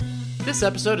This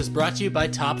episode is brought to you by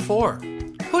Top 4.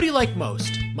 Who do you like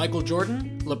most? Michael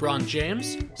Jordan, LeBron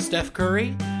James, Steph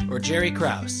Curry, or Jerry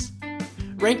Krause?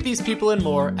 Rank these people and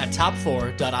more at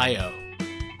top4.io.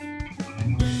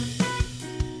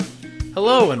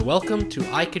 Hello and welcome to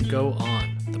I Could Go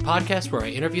On, the podcast where I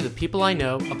interview the people I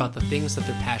know about the things that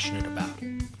they're passionate about.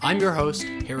 I'm your host,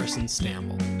 Harrison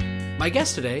Stamble. My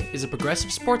guest today is a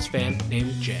progressive sports fan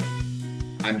named Jay.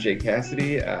 I'm Jay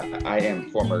Cassidy. I am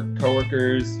former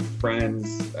coworkers,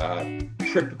 friends,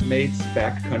 trip mates,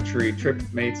 backcountry trip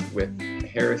mates with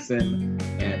Harrison.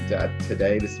 And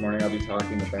this morning, I'll be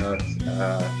talking about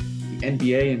the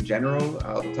NBA in general.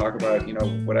 I'll talk about,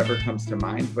 whatever comes to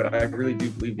mind. But I really do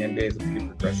believe the NBA is a pretty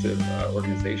progressive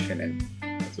organization, and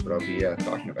that's what I'll be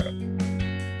talking about.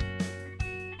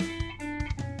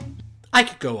 I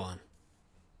could go on.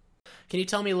 Can you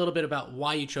tell me a little bit about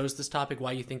why you chose this topic,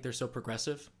 why you think they're so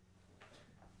progressive?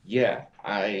 Yeah,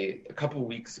 a couple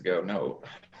months ago,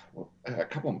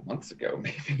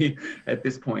 maybe at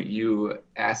this point, you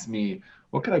asked me,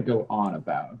 what could I go on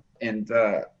about? And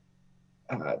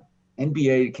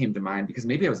NBA came to mind because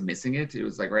maybe I was missing it. It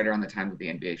was like right around the time that the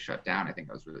NBA shut down. I think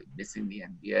I was really missing the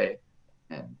NBA.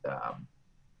 And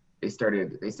they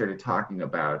started talking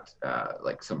about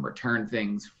like some return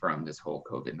things from this whole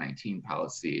COVID-19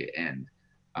 policy, and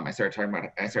I started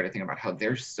thinking about how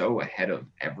they're so ahead of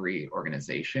every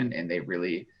organization, and they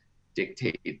really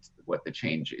dictate what the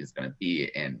change is going to be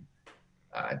in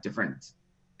different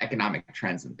economic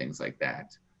trends and things like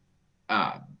that.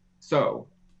 So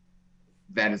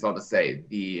that is all to say,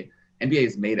 the NBA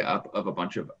is made up of a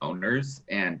bunch of owners,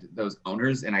 and those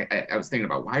owners, and I was thinking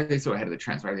about, why are they so ahead of the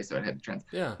trends? Why are they so ahead of the trends?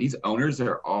 Yeah. These owners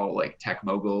are all like tech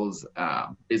moguls,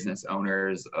 business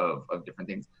owners of different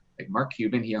things. Like Mark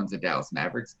Cuban, he owns the Dallas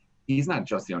Mavericks. He's not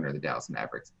just the owner of the Dallas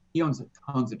Mavericks. He owns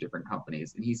tons of different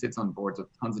companies, and he sits on boards with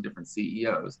tons of different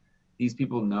CEOs. These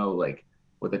people know like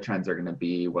what the trends are going to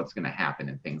be, what's going to happen,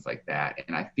 and things like that.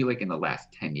 And I feel like in the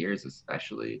last 10 years,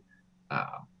 especially,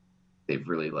 they've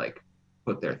really like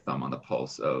put their thumb on the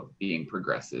pulse of being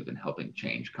progressive and helping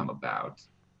change come about.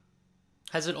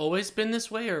 Has it always been this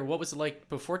way, or what was it like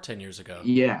before 10 years ago?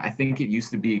 Yeah, I think it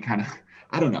used to be kind of,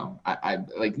 I don't know. I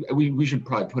like, we should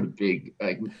probably put a big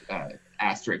like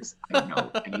asterisk, I don't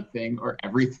know anything or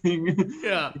everything.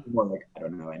 Yeah. More like, I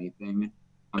don't know anything.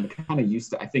 I'm kind of used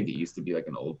to, I think it used to be like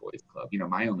an old boys club.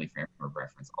 My only frame of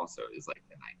reference also is like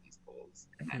the 90s Bulls,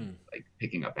 and then like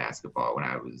picking up basketball when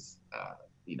I was,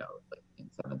 like in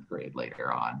 7th grade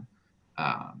later on.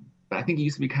 But I think it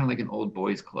used to be kind of like an old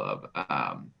boys club.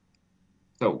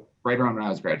 So right around when I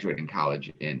was graduating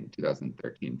college in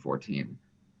 2013-14,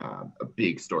 a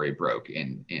big story broke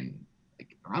in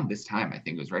like around this time. I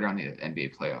think it was right around the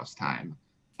NBA playoffs time.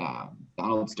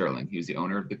 Donald Sterling, he was the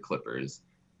owner of the Clippers.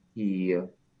 He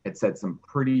had said some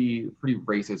pretty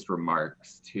racist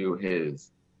remarks to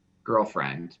his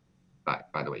girlfriend. By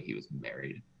the way, he was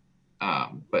married,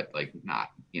 but like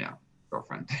not,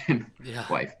 girlfriend and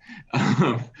wife.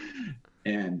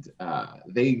 And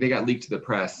they got leaked to the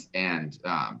press, and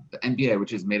the NBA,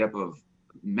 which is made up of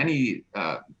many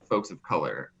folks of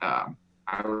color, I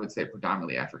would say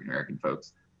predominantly African-American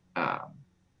folks,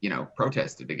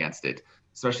 protested against it,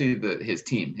 especially his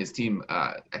team. His team,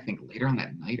 I think later on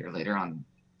that night or later on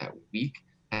that week,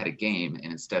 had a game,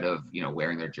 and instead of,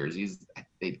 wearing their jerseys,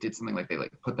 they did something like they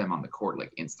like put them on the court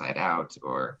like inside out,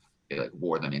 or they like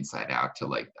wore them inside out to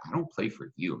like, I don't play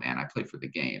for you, man. I play for the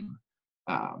game.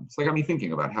 So it got me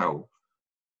thinking about how,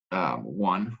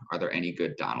 one, are there any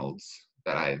good Donalds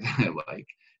that I like?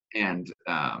 And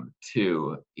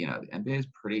two, the NBA is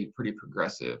pretty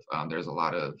progressive. There's a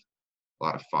lot of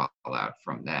fallout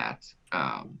from that.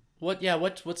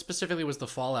 What specifically was the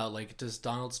fallout? Like, does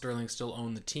Donald Sterling still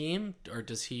own the team, or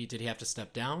did he have to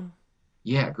step down?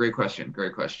 Yeah, great question.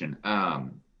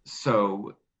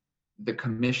 So the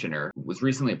commissioner was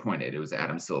recently appointed. It was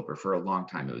Adam Silver. For a long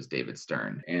time, it was David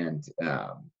Stern. And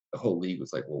the whole league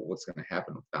was like, well, what's going to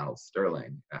happen with Donald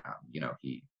Sterling?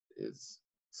 He is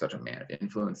such a man of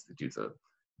influence. The dude's a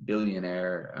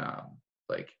billionaire.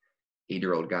 Like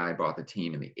 8-year-old guy, bought the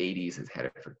team in the 80s, has had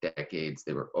it for decades.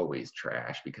 They were always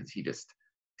trash because he just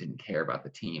didn't care about the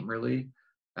team, really.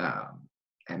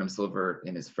 Adam Silver,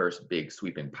 in his first big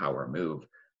sweeping power move,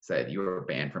 said, you were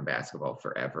banned from basketball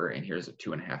forever, and here's a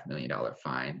 $2.5 million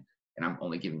fine. And I'm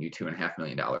only giving you $2.5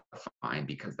 million fine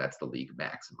because that's the league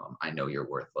maximum. I know you're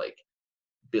worth like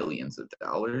billions of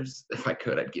dollars. If I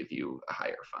could, I'd give you a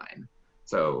higher fine.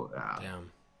 So,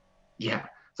 yeah.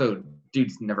 So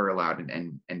dude's never allowed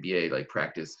in NBA like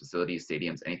practice facilities,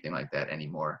 stadiums, anything like that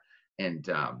anymore. And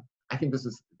I think this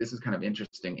is kind of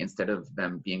interesting. Instead of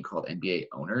them being called NBA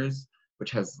owners,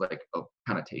 which has like a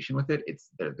connotation with it.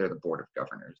 They're the board of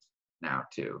governors now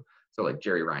too. So like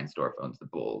Jerry Reinsdorf owns the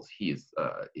Bulls. He's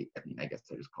I guess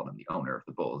I just call him the owner of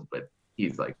the Bulls, but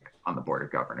he's like on the board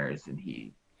of governors, and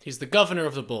He's the governor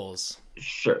of the Bulls.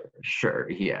 sure,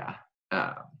 yeah.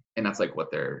 Um, and that's like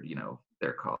what they're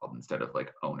called instead of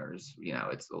like owners.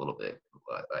 It's a little bit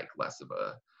like less of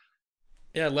a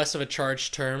Yeah, less of a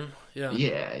charged term. Yeah.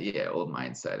 yeah old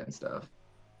mindset and stuff.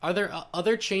 Are there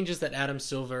other changes that Adam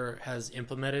Silver has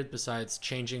implemented besides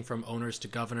changing from owners to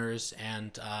governors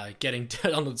and getting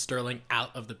Donald Sterling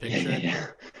out of the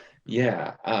picture?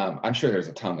 Yeah. I'm sure there's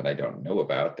a ton that I don't know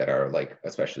about that are like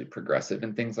especially progressive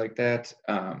and things like that.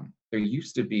 There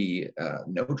used to be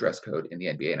no dress code in the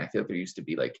NBA, and I feel like there used to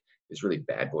be like this really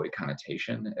bad boy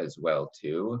connotation as well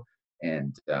too.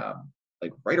 And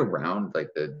like right around like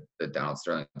the Donald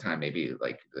Sterling time, maybe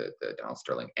like the Donald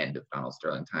Sterling end of Donald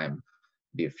Sterling time,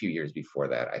 be a few years before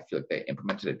that, I feel like they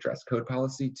implemented a dress code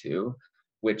policy too,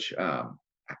 which I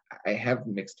have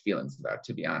mixed feelings about,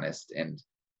 to be honest.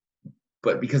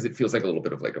 But because it feels like a little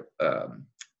bit of like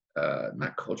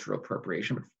not cultural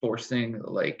appropriation, but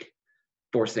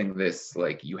forcing this,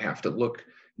 like you have to look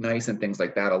nice and things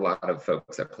like that. A lot of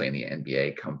folks that play in the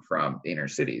NBA come from the inner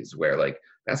cities where like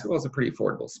basketball is a pretty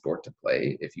affordable sport to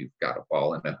play if you've got a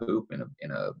ball in a hoop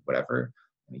in a whatever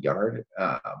in a yard.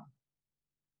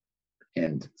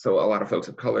 And so a lot of folks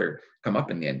of color come up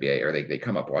in the NBA, or they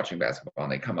come up watching basketball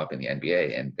and they come up in the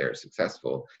NBA and they're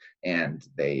successful, and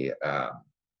they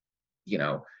you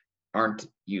know, aren't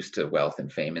used to wealth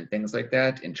and fame and things like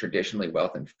that. And traditionally,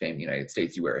 wealth and fame in the United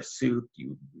States, you wear a suit,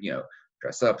 you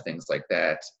dress up, things like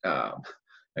that.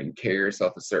 You carry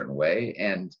yourself a certain way,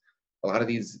 and a lot of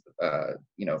these,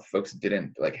 folks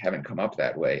haven't come up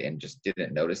that way and just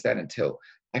didn't notice that until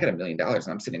I got $1 million and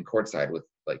I'm sitting courtside with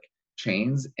like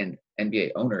chains, and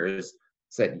NBA owners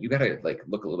said you got to like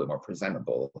look a little bit more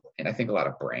presentable. And I think a lot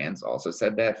of brands also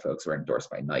said that. Folks were endorsed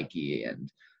by Nike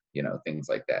and things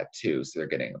like that too. So they're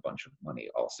getting a bunch of money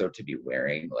also to be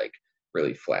wearing like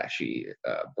really flashy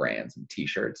brands and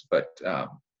t-shirts. But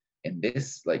in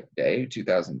this like day,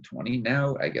 2020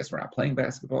 now, I guess we're not playing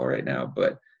basketball right now,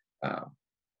 but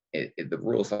the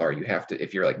rules are you have to,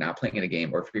 if you're like not playing in a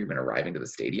game or if you're even arriving to the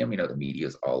stadium, the media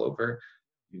is all over.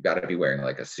 You've got to be wearing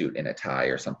like a suit and a tie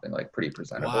or something like pretty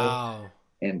presentable. Wow.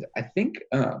 And I think,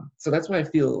 so that's why I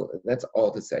feel that's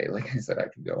all to say. Like I said, I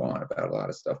could go on about a lot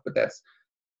of stuff, but that's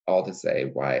all to say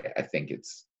why I think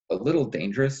it's a little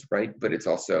dangerous, right? But it's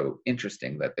also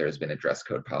interesting that there's been a dress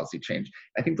code policy change.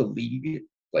 I think the league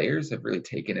players have really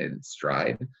taken it in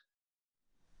stride.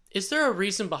 Is there a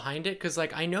reason behind it? Because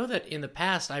like I know that in the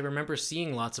past, I remember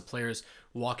seeing lots of players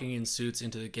walking in suits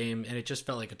into the game, and it just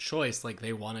felt like a choice. Like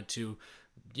they wanted to,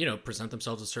 present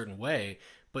themselves a certain way.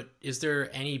 But is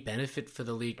there any benefit for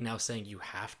the league now saying you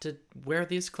have to wear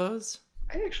these clothes?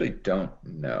 I actually don't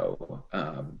know.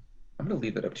 I'm going to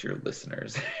leave it up to your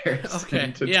listeners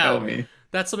to tell me.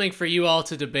 That's something for you all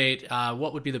to debate.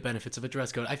 What would be the benefits of a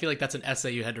dress code? I feel like that's an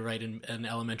essay you had to write in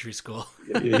elementary school.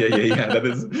 Yeah.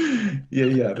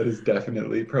 That is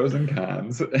definitely pros and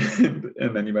cons,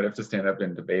 and then you might have to stand up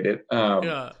and debate it.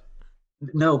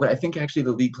 No, but I think actually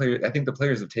I think the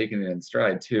players have taken it in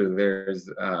stride too. There's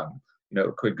a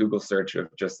quick Google search of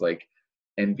just like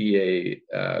NBA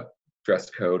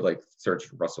dress code, like search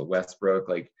Russell Westbrook,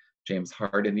 like James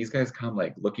Harden. These guys come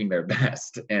like looking their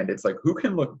best, and it's like who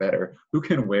can look better, who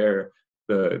can wear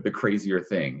the crazier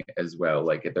thing as well,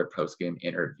 like at their post-game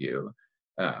interview.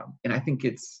 And I think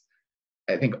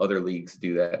other leagues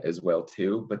do that as well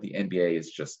too, but the NBA is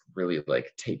just really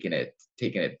like taking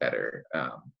it better.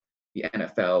 The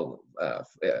NFL,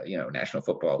 National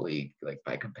Football League, like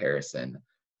by comparison,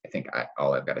 I think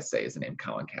all I've got to say is the name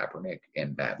Colin Kaepernick,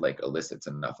 and that like elicits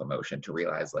enough emotion to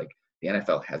realize like the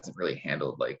NFL hasn't really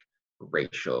handled like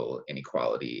racial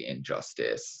inequality,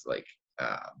 injustice, like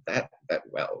that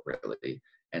well, really.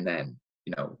 And then,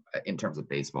 in terms of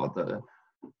baseball, the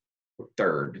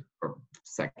third or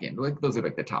second, like those are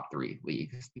like the top three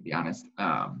leagues, to be honest.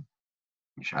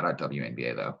 Shout out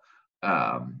WNBA though.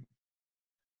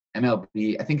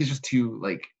 MLB, I think it's just too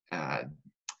like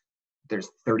there's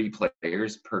 30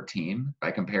 players per team.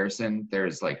 By comparison,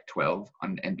 there's like 12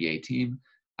 on an NBA team.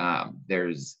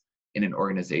 There's in an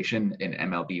organization, an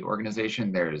MLB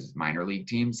organization, there's minor league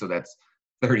teams. So that's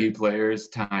 30 players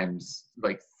times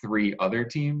like 3 other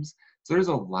teams. So there's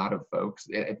a lot of folks.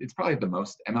 It's probably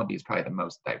MLB is probably the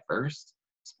most diverse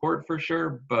sport for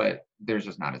sure, but there's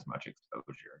just not as much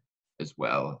exposure as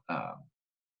well.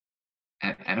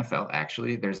 And NFL,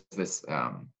 actually, there's this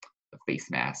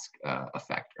face mask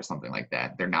effect or something like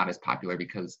that. They're not as popular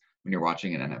because when you're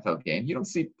watching an NFL game, you don't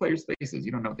see players' faces.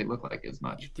 You don't know what they look like as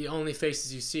much. The only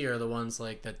faces you see are the ones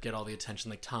like that get all the attention,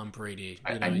 like Tom Brady.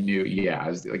 I knew, yeah, I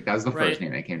was like, that was the right? first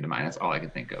name that came to mind. That's all I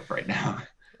could think of right now.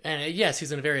 And yes,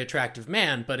 he's a very attractive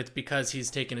man, but it's because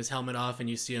he's taken his helmet off and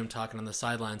you see him talking on the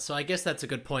sidelines. So I guess that's a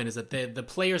good point, is that the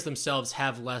players themselves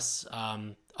have less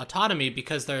autonomy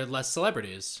because they're less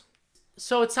celebrities.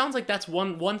 So it sounds like that's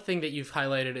one thing that you've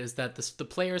highlighted, is that the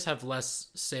players have less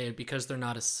say because they're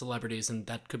not as celebrities, and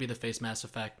that could be the face mask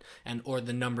effect, and or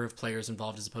the number of players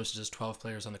involved as opposed to just 12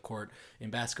 players on the court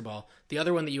in basketball. The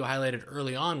other one that you highlighted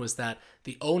early on was that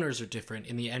the owners are different.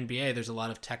 In the NBA, there's a lot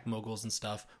of tech moguls and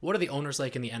stuff. What are the owners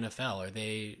like in the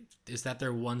NFL? Is that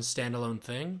their one standalone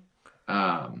thing?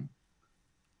 I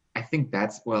think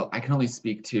I can only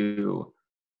speak to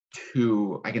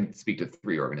I can speak to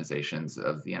three organizations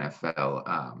of the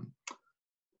NFL.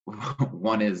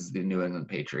 One is the New England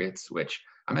Patriots, which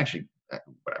I'm actually,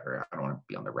 whatever, I don't want to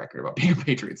be on the record about being a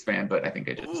Patriots fan, but I think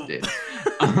I just did.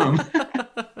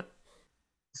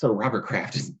 So Robert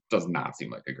Kraft does not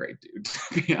seem like a great dude,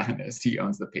 to be honest. He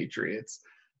owns the Patriots.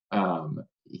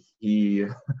 He, I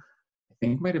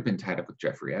think, might have been tied up with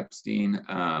Jeffrey Epstein.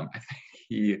 I think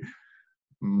he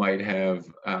might have,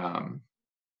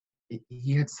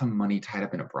 he had some money tied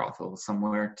up in a brothel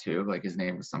somewhere too. Like his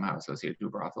name was somehow associated to a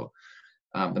brothel.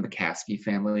 The McCaskey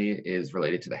family is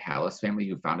related to the Hallis family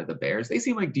who founded the Bears. They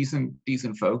seem like decent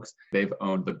folks. They've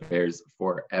owned the Bears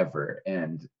forever,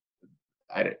 and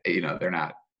they're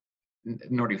not.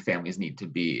 Nor do families need to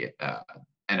be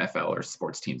NFL or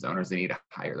sports teams owners. They need to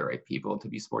hire the right people to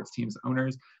be sports teams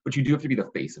owners, but you do have to be the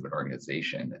face of an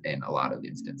organization in a lot of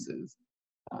instances.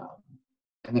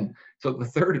 And then, so the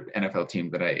third NFL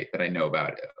team that I know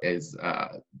about is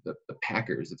the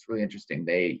Packers. It's really interesting.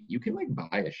 You can like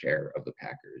buy a share of the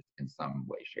Packers in some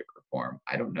way, shape, or form.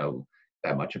 I don't know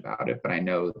that much about it, but I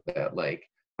know that like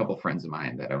a couple friends of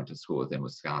mine that I went to school with in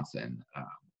Wisconsin,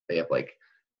 they have like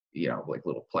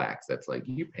little plaques that's like,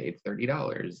 you paid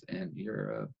 $30 and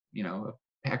you're a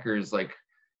Packers, like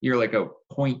you're like a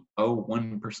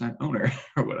 0.01% owner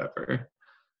or whatever.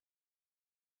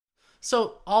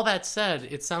 So all that said,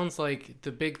 it sounds like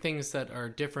the big things that are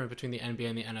different between the NBA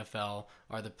and the NFL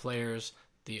are the players,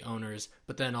 the owners,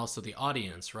 but then also the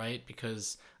audience, right?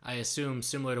 Because I assume,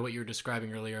 similar to what you were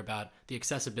describing earlier about the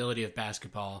accessibility of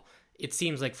basketball, it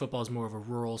seems like football is more of a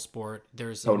rural sport.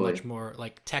 There's Totally. much more,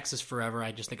 like Texas Forever.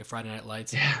 I just think of Friday Night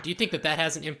Lights. Yeah. Do you think that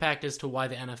has an impact as to why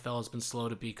the NFL has been slow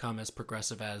to become as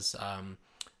progressive as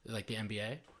like the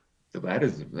NBA? So that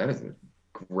is a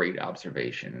great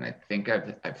observation, and I think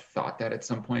I've thought that at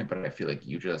some point, but I feel like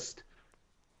you just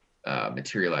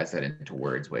materialized that into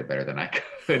words way better than I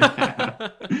could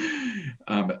have.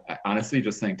 Honestly,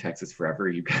 just saying Texas Forever,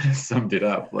 you kind of summed it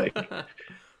up. Like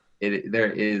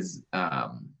there's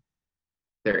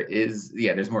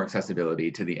more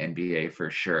accessibility to the NBA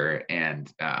for sure,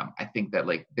 and I think that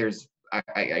like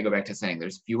I go back to saying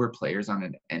there's fewer players on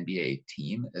an NBA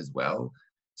team as well.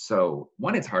 So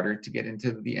one, it's harder to get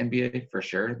into the NBA for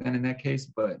sure than in that case,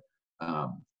 but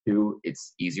two,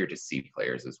 it's easier to see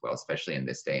players as well, especially in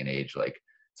this day and age. Like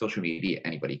social media,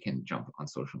 anybody can jump on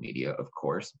social media, of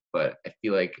course, but I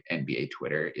feel like NBA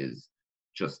Twitter is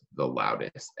just the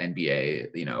loudest. NBA,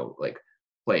 like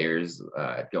players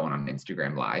going on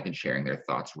Instagram Live and sharing their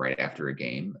thoughts right after a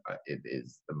game, it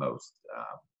is the most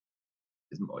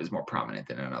is more prominent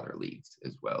than in other leagues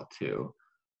as well too.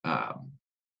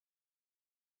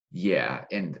 Yeah,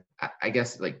 and I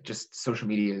guess like just social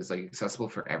media is like accessible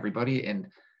for everybody, and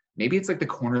maybe it's like the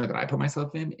corner that I put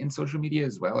myself in social media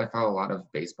as well. I follow a lot of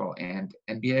baseball and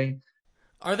NBA.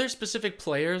 Are there specific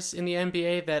players in the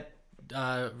NBA that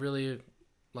really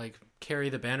like carry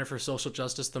the banner for social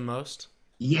justice the most?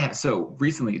 Yeah, so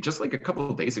recently, just like a couple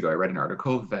of days ago, I read an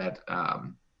article that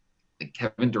like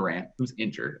Kevin Durant, who's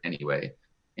injured anyway,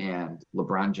 and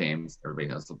LeBron James, everybody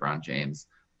knows LeBron James.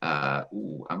 I'm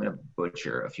gonna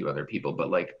butcher a few other people,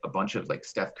 but like a bunch of like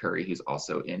Steph Curry, who's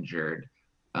also injured.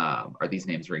 Are these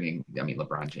names ringing? I mean,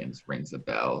 LeBron James rings a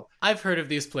bell. I've heard of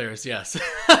these players, yes.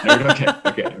 Okay.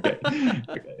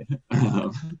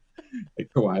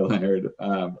 Like Kawhi Leonard,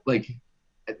 like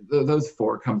those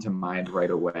four come to mind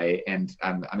right away, and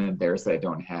I'm embarrassed that I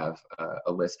don't have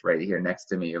a list right here next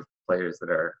to me of players that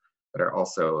are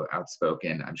also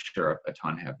outspoken. I'm sure a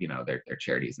ton have their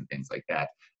charities and things like that,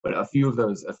 but a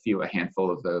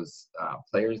handful of those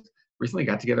players recently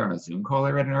got together on a Zoom call.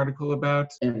 I read an article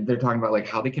about, and they're talking about like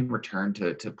how they can return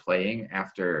to playing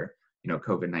after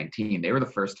COVID-19. They were the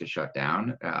first to shut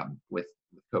down with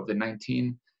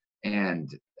COVID-19,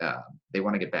 and they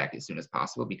want to get back as soon as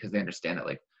possible because they understand that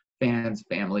like fans,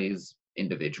 families,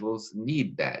 individuals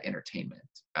need that entertainment.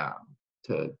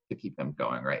 to keep them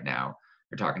going right now.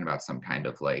 They're talking about some kind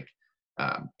of like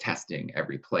testing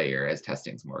every player as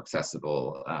testing's more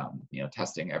accessible,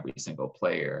 testing every single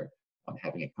player,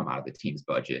 having it come out of the team's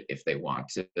budget if they want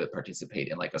to participate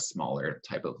in like a smaller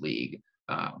type of league,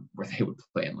 where they would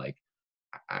play in like,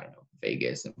 I don't know,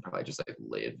 Vegas, and probably just like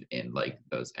live in like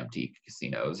those empty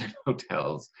casinos and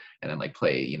hotels, and then like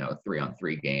play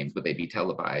 3-on-3 games, but they'd be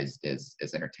televised as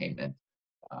entertainment.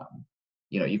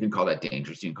 You can call that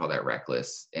dangerous, you can call that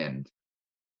reckless, and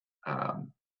I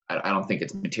don't think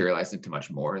it's materialized into much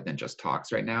more than just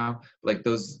talks right now. Like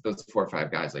those 4 or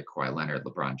 5 guys like Kawhi Leonard,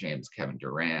 LeBron James, Kevin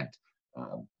Durant,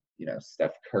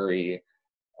 Steph Curry.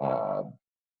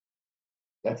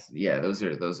 Those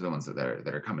are the ones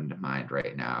that are coming to mind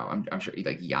right now. I'm sure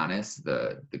like Giannis,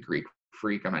 the Greek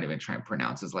freak. I'm not even trying to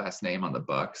pronounce his last name on the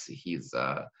Bucks. He's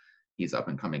up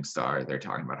and coming star. They're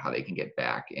talking about how they can get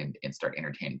back and start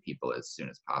entertaining people as soon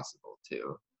as possible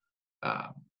too.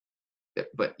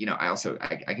 But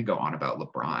I could go on about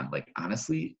LeBron. Like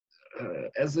honestly,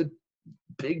 as a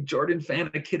big Jordan fan,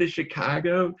 a kid of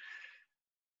Chicago,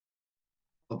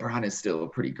 LeBron is still a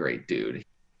pretty great dude.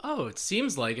 Oh, it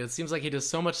seems like he does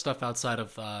so much stuff outside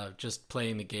of just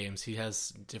playing the games. He has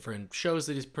different shows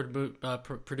that he's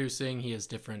producing. He has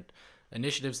different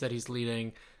initiatives that he's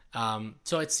leading.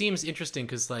 So it seems interesting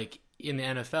because like in the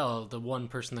NFL, the one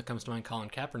person that comes to mind, Colin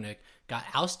Kaepernick, got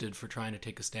ousted for trying to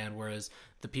take a stand, whereas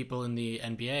the people in the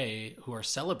NBA who are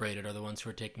celebrated are the ones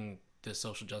who are taking the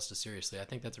social justice seriously. I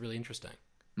think that's really interesting.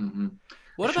 Mm-hmm.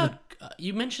 What about,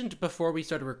 you mentioned before we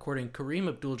started recording, Kareem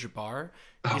Abdul-Jabbar.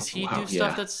 Does he do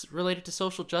stuff that's related to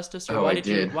social justice? Or why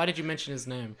did you mention his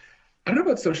name? I don't know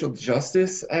about social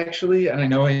justice, actually. And I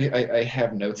know I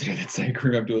have notes here that say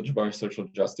Kareem Abdul-Jabbar social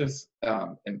justice.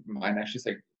 And mine actually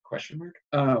say question mark.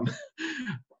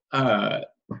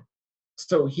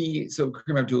 So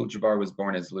Kareem Abdul-Jabbar was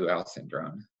born as Lou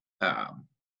Alcindron.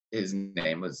 His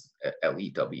name was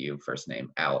Lew, first name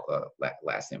Al,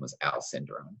 last name was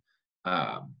Alcindron.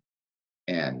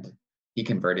 And he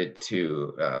converted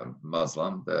to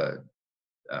Muslim, the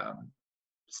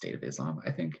State of Islam,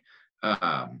 I think.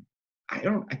 I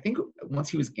think once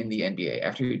he was in the NBA,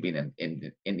 after he'd been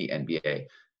in the NBA,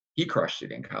 he crushed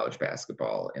it in college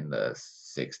basketball in the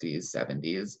 60s,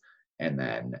 70s, and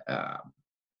then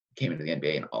came into the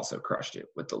NBA and also crushed it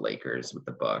with the Lakers, with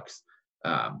the Bucks.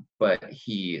 But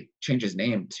he changed his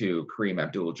name to Kareem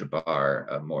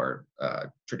Abdul-Jabbar, a more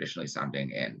traditionally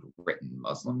sounding and written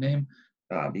Muslim name,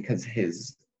 because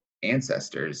his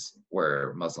ancestors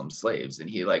were Muslim slaves, and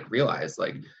he like realized,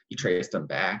 like he traced them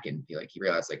back, and he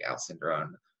realized like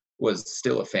Alcindron was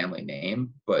still a family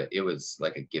name, but it was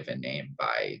like a given name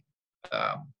by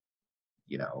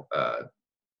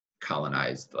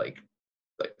colonized like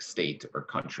state or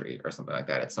country or something like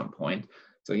that at some point.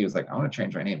 So he was like, I want to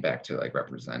change my name back to like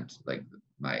represent like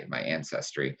my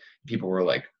ancestry. People were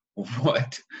like,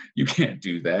 what? You can't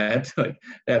do that. Like,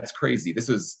 that's crazy. This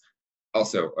was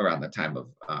also around the time of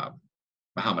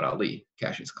Muhammad Ali,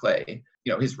 Cassius Clay.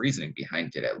 His reasoning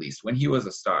behind it, at least when he was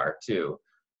a star too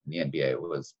in the NBA,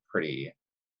 was pretty,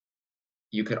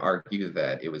 you could argue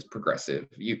that it was progressive.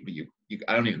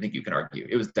 I don't even think you can argue.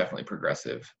 It was definitely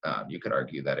progressive. You could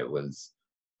argue that it was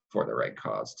for the right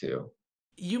cause too.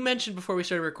 You mentioned before we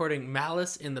started recording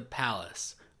Malice in the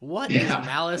Palace. What is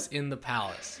Malice in the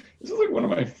Palace? This was like one of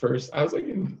my first, I was like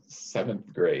in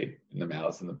 7th grade in the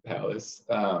Malice in the Palace.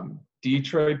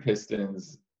 Detroit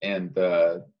Pistons and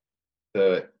the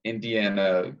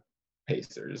Indiana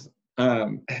Pacers. I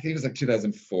think it was like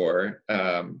 2004.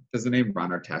 Does the name Ron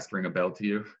Artest ring a bell to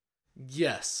you?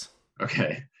 Yes.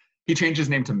 Okay. He changed his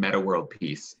name to Metta World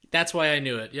Peace. That's why I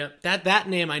knew it. Yep. That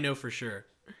name I know for sure.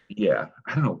 Yeah.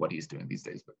 I don't know what he's doing these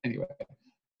days, but anyway.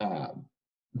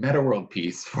 Metta World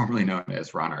Peace, formerly known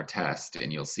as Ron Artest,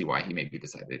 and you'll see why he maybe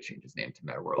decided to change his name to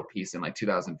Metta World Peace in like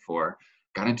 2004.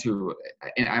 Got into,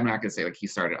 and I'm not gonna say like he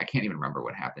started, I can't even remember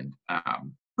what happened.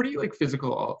 Pretty like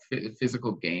physical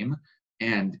game,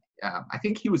 and I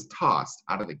think he was tossed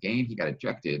out of the game. He got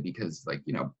ejected because like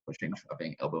pushing,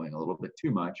 shoving, elbowing a little bit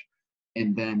too much,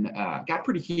 and then got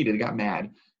pretty heated, got mad,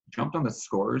 jumped on the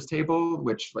scorer's table,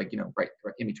 which like right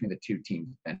in between the two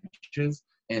team benches,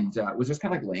 and was just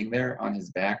kind of like laying there on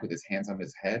his back with his hands on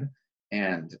his head.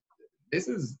 And this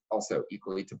is also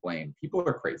equally to blame. People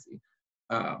are crazy.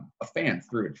 A fan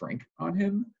threw a drink on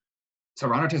him. So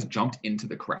Ron Artest jumped into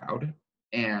the crowd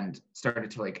and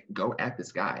started to like go at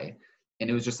this guy. And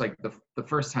it was just like the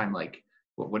first time, like,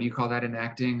 what do you call that in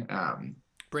acting?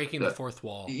 Breaking the fourth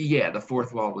wall. Yeah, the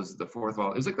fourth wall was the fourth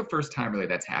wall. It was like the first time really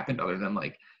that's happened, other than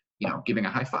like giving a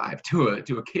high five to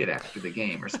a kid after the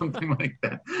game or something like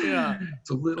that. Yeah. It's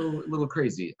a little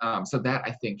crazy. So that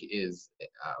I think is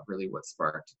really what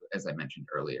sparked, as I mentioned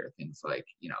earlier, things like,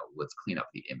 let's clean up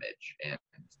the image.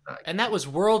 And that was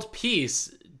world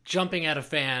peace, jumping at a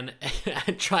fan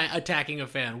and attacking a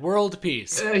fan. World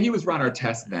peace. He was Ron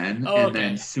Artest then. Oh, and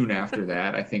then soon after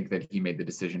that, I think that he made the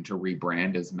decision to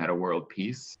rebrand as Meta World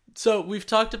Peace. So we've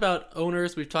talked about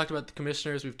owners, we've talked about the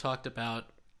commissioners, we've talked about,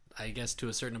 I guess to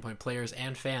a certain point, players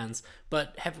and fans.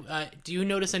 But do you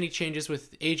notice any changes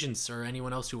with agents or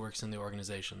anyone else who works in the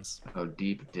organizations? Oh,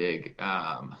 deep dig.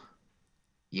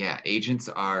 Yeah, agents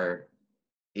are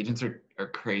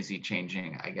crazy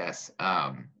changing, I guess.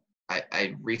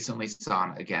 I recently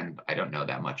saw, again, I don't know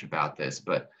that much about this,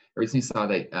 but I recently saw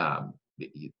that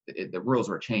the rules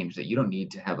were changed that you don't need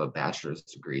to have a bachelor's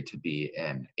degree to be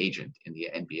an agent in the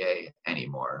NBA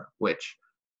anymore, which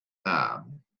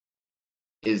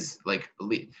is like,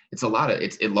 it's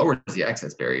it lowers the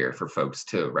access barrier for folks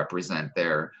to represent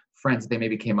their friends they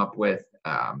maybe came up with,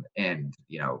 and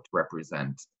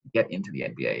to get into the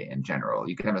NBA in general.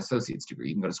 You can have an associate's degree,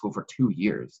 you can go to school for 2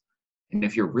 years, and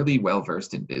if you're really well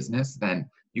versed in business, then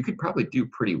you could probably do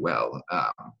pretty well.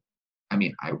 I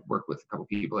mean, I work with a couple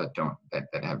people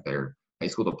that have their high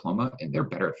school diploma, and they're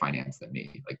better at finance than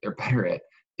me. Like, they're better at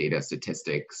data,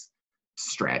 statistics,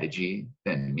 strategy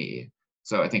than me.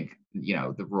 So I think,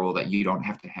 the rule that you don't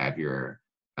have to have your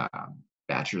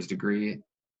bachelor's degree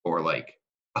or like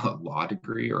a law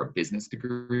degree or a business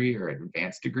degree or an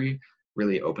advanced degree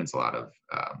really opens a lot of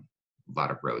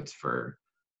roads for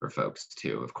folks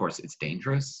too. Of course, it's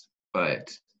dangerous,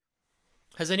 but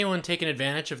has anyone taken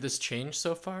advantage of this change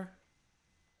so far?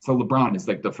 So LeBron is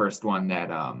like the first one that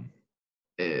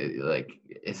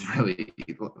is really,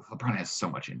 LeBron has so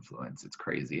much influence. It's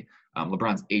crazy.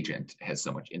 LeBron's agent has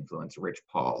so much influence. Rich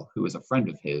Paul, who is a friend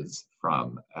of his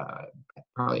from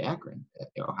probably Akron,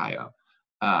 Ohio.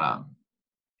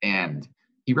 And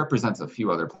he represents a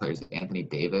few other players. Anthony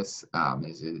Davis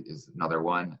is another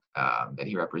one that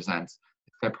he represents.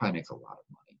 This guy probably makes a lot of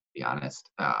money, to be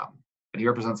honest. But he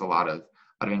represents a lot of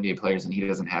NBA players, and he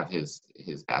doesn't have his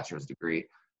bachelor's degree.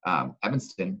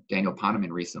 Evanston, Daniel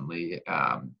Poneman recently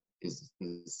is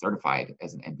certified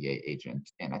as an NBA agent,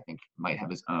 and I think might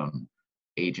have his own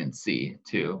agency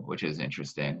too, which is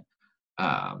interesting.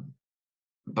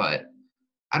 But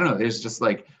I don't know, there's just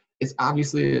like, it's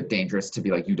obviously dangerous to be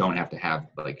like, you don't have to have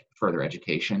like further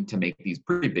education to make these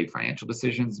pretty big financial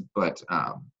decisions, but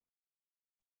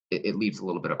it leaves a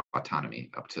little bit of autonomy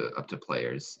up to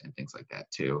players and things like that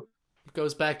too. It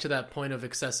goes back to that point of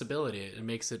accessibility. It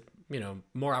makes it,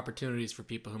 more opportunities for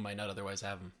people who might not otherwise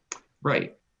have them.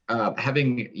 Right.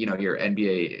 Having, your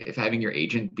NBA, if having your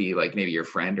agent be like maybe your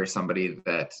friend or somebody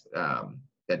that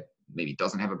maybe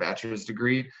doesn't have a bachelor's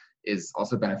degree is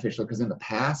also beneficial, because in the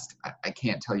past, I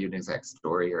can't tell you an exact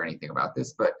story or anything about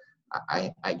this, but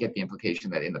I get the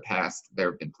implication that in the past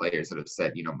there have been players that have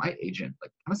said, my agent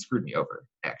like kind of screwed me over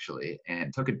actually,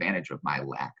 and took advantage of my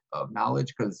lack of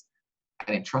knowledge because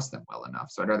I didn't trust them well enough.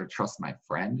 So I'd rather trust my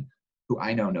friend who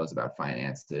I know knows about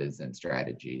finances and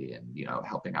strategy and,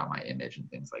 helping out my image and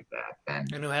things like that.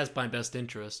 And who has my best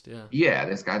interest. Yeah. Yeah.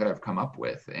 This guy that I've come up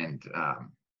with and,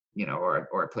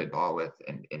 or I played ball with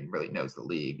and really knows the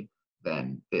league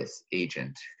than this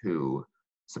agent who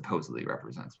supposedly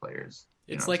represents players.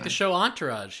 It's like the show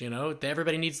Entourage,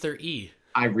 everybody needs their E.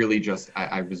 I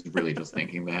was really just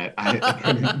thinking that.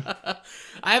 I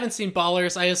haven't seen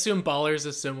Ballers. I assume Ballers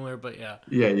is similar, but yeah.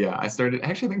 Yeah. I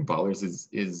think Ballers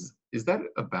is that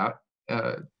about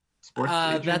sports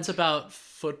agents? That's about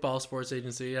football sports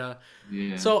agency, yeah.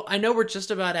 So I know we're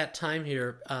just about at time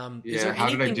here. Is there how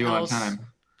did I do else? On time?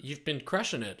 You've been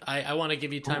crushing it. I want to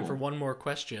give you time for one more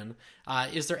question.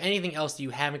 Is there anything else that you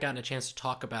haven't gotten a chance to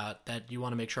talk about that you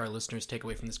want to make sure our listeners take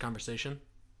away from this conversation?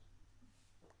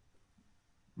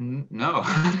 No.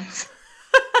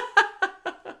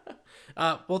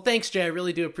 Well, thanks, Jay. I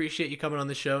really do appreciate you coming on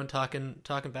the show and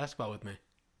talking basketball with me.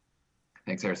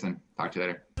 Thanks, Harrison. Talk to you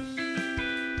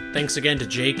later. Thanks again to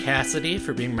Jay Cassidy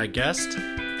for being my guest,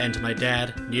 and to my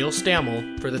dad, Neil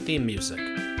Stammel, for the theme music.